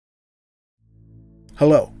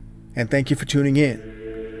Hello, and thank you for tuning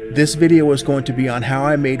in. This video is going to be on how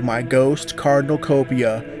I made my Ghost Cardinal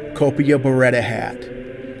Copia Biretta hat.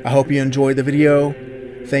 I hope you enjoyed the video.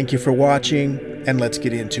 Thank you for watching, and let's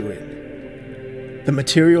get into it. The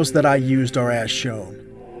materials that I used are as shown.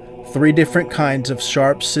 3 different kinds of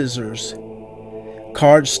sharp scissors,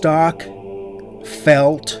 cardstock,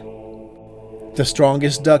 felt, the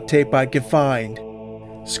strongest duct tape I could find,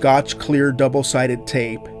 Scotch clear double-sided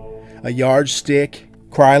tape, a yardstick,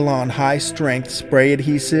 Cardinal high-strength spray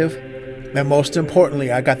adhesive, and most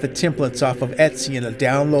importantly, I got the templates off of Etsy in a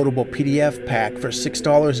downloadable PDF pack for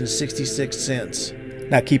 $6.66.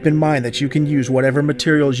 Now keep in mind that you can use whatever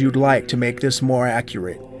materials you'd like to make this more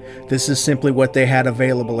accurate. This is simply what they had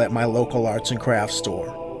available at my local arts and crafts store.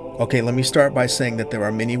 Okay, let me start by saying that there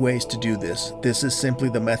are many ways to do this. This is simply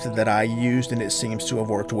the method that I used, and it seems to have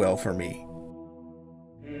worked well for me.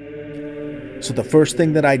 So the first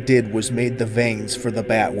thing that I did was made the veins for the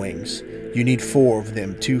bat wings. You need 4 of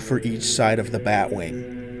them, 2 for each side of the bat wing.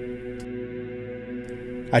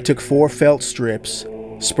 I took 4 felt strips,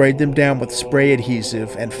 sprayed them down with spray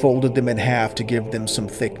adhesive, and folded them in half to give them some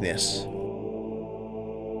thickness.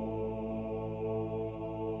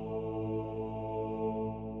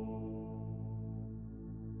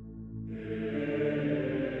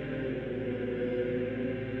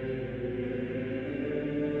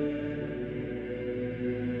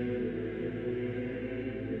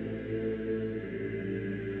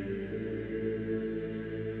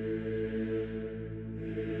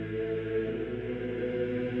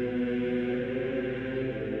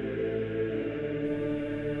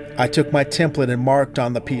 I took my template and marked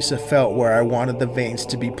on the piece of felt where I wanted the veins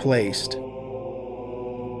to be placed.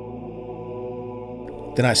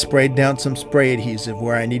 Then I sprayed down some spray adhesive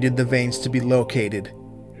where I needed the veins to be located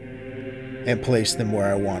and placed them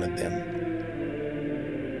where I wanted them.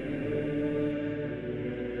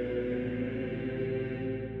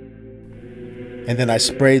 And then I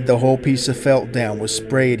sprayed the whole piece of felt down with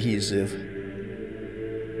spray adhesive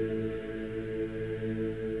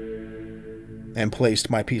and placed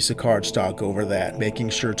my piece of cardstock over that, making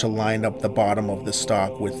sure to line up the bottom of the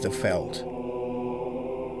stock with the felt.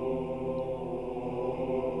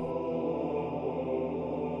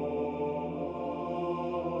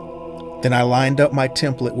 Then I lined up my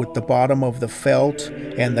template with the bottom of the felt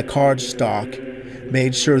and the cardstock,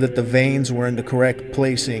 made sure that the veins were in the correct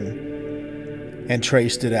placing, and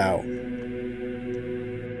traced it out.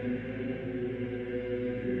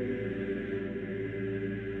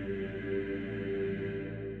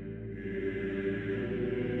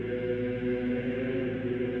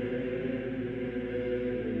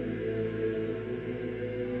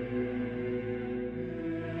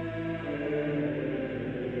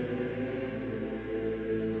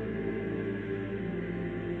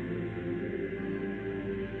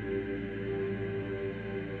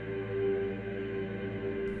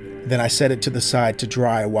 Then I set it to the side to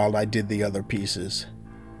dry while I did the other pieces.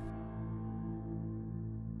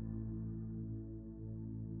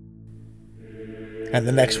 And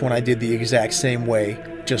the next one I did the exact same way,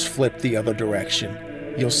 just flipped the other direction.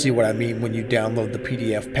 You'll see what I mean when you download the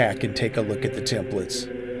PDF pack and take a look at the templates.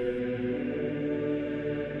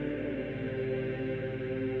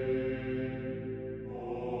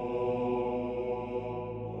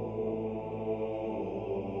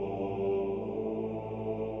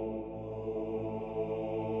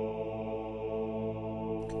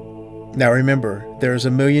 Now remember, there's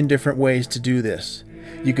a million different ways to do this.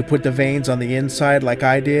 You could put the veins on the inside like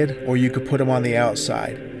I did, or you could put them on the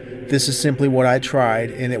outside. This is simply what I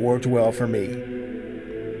tried, and it worked well for me.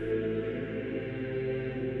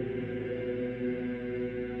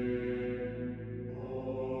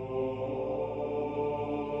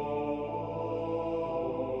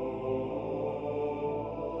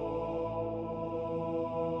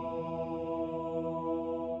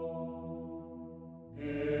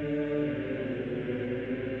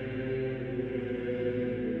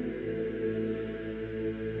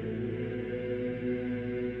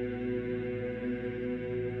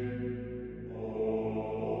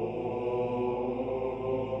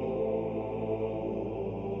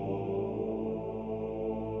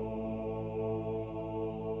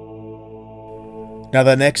 Now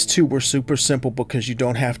the next 2 were super simple because you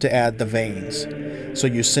don't have to add the veins. So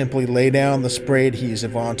you simply lay down the spray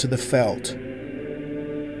adhesive onto the felt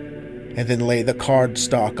and then lay the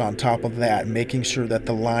cardstock on top of that, making sure that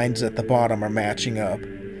the lines at the bottom are matching up,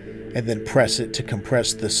 and then press it to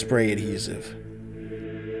compress the spray adhesive.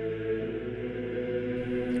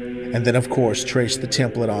 And then of course trace the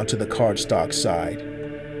template onto the cardstock side.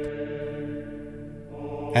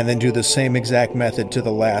 And then do the same exact method to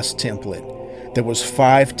the last template. There was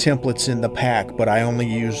 5 templates in the pack, but I only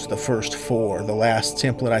used the first 4. The last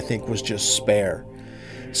template I think was just spare.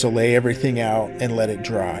 So lay everything out and let it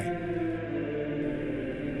dry.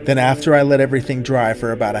 Then after I let everything dry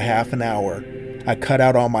for about a half an hour, I cut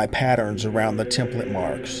out all my patterns around the template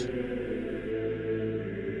marks.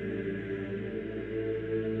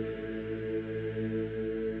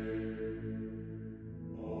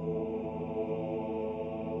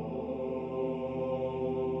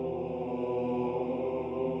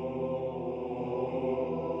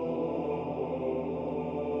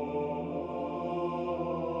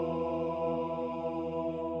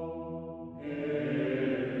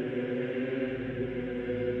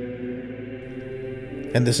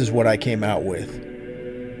 And this is what I came out with.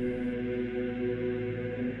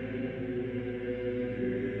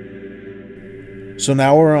 So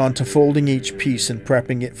now we're on to folding each piece and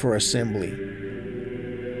prepping it for assembly.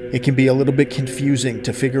 It can be a little bit confusing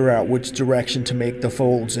to figure out which direction to make the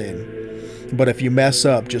folds in, but if you mess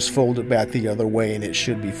up, just fold it back the other way and it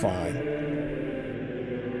should be fine.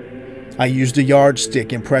 I used a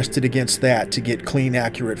yardstick and pressed it against that to get clean,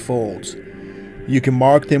 accurate folds. You can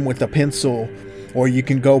mark them with a pencil, or you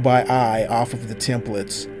can go by eye off of the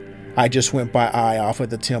templates. I just went by eye off of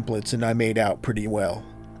the templates and I made out pretty well.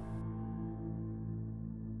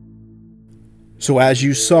 So as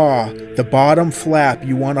you saw, the bottom flap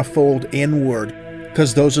you want to fold inward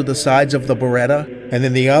because those are the sides of the Biretta, and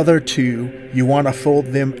then the other 2 you want to fold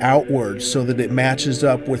them outwards so that it matches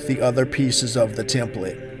up with the other pieces of the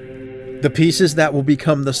template. The pieces that will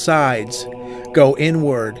become the sides go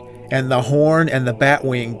inward and the horn and the bat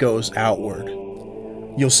wing goes outward.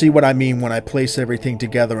 You'll see what I mean when I place everything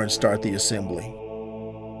together and start the assembly.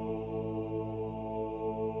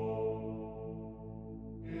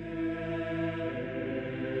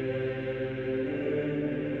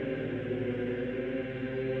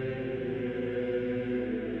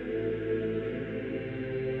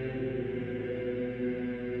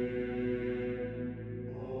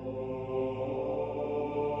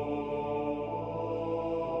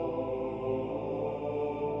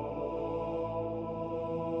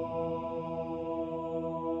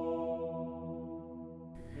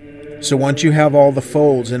 So once you have all the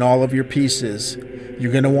folds in all of your pieces,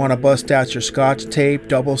 you're going to want to bust out your Scotch tape,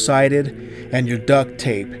 double-sided, and your duct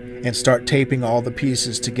tape, and start taping all the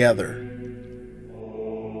pieces together.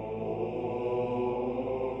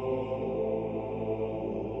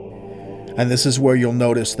 And this is where you'll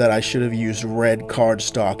notice that I should have used red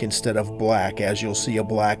cardstock instead of black, as you'll see a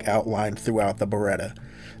black outline throughout the Biretta.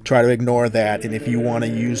 Try to ignore that, and if you want to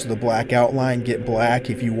use the black outline, get black.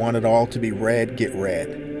 If you want it all to be red, get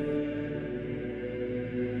red.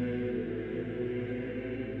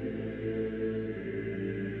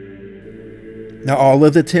 Now all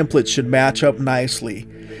of the templates should match up nicely.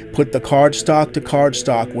 Put the cardstock to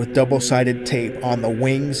cardstock with double-sided tape on the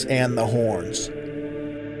wings and the horns.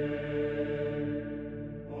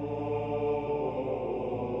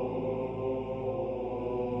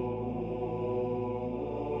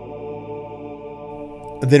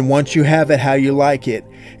 Then once you have it how you like it,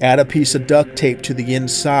 add a piece of duct tape to the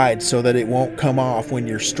inside so that it won't come off when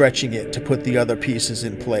you're stretching it to put the other pieces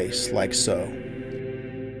in place, like so.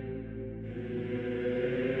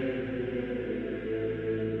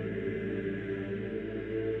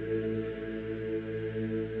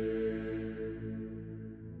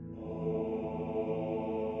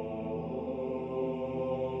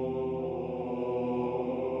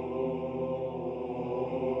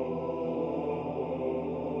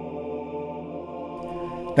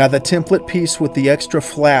 Now the template piece with the extra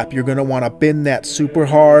flap, you're going to want to bend that super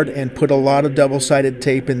hard and put a lot of double-sided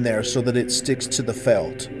tape in there so that it sticks to the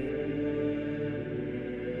felt.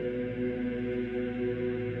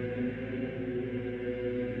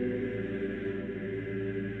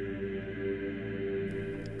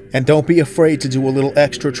 And don't be afraid to do a little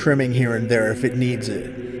extra trimming here and there if it needs it.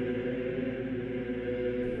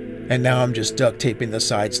 And now I'm just duct taping the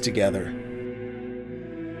sides together.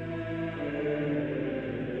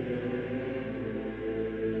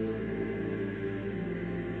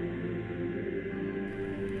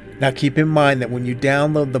 Now keep in mind that when you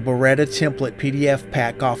download the Biretta template PDF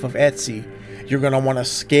pack off of Etsy, you're going to want to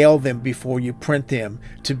scale them before you print them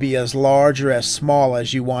to be as large or as small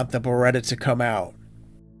as you want the Biretta to come out.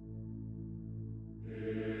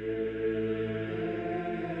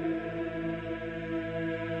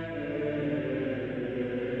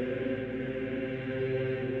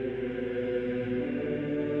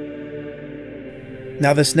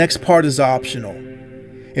 Now this next part is optional.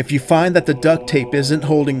 If you find that the duct tape isn't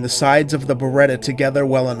holding the sides of the Biretta together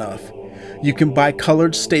well enough, you can buy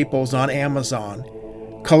colored staples on Amazon,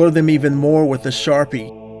 Color them even more with a Sharpie,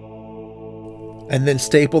 and then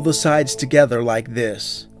staple the sides together like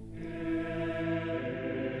this.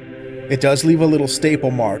 It does leave a little staple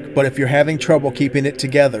mark, but if you're having trouble keeping it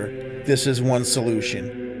together, this is one solution.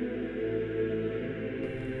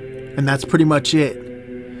 And that's pretty much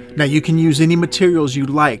it. Now you can use any materials you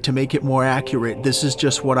like to make it more accurate. This is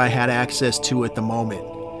just what I had access to at the moment.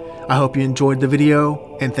 I hope you enjoyed the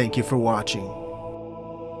video, and thank you for watching.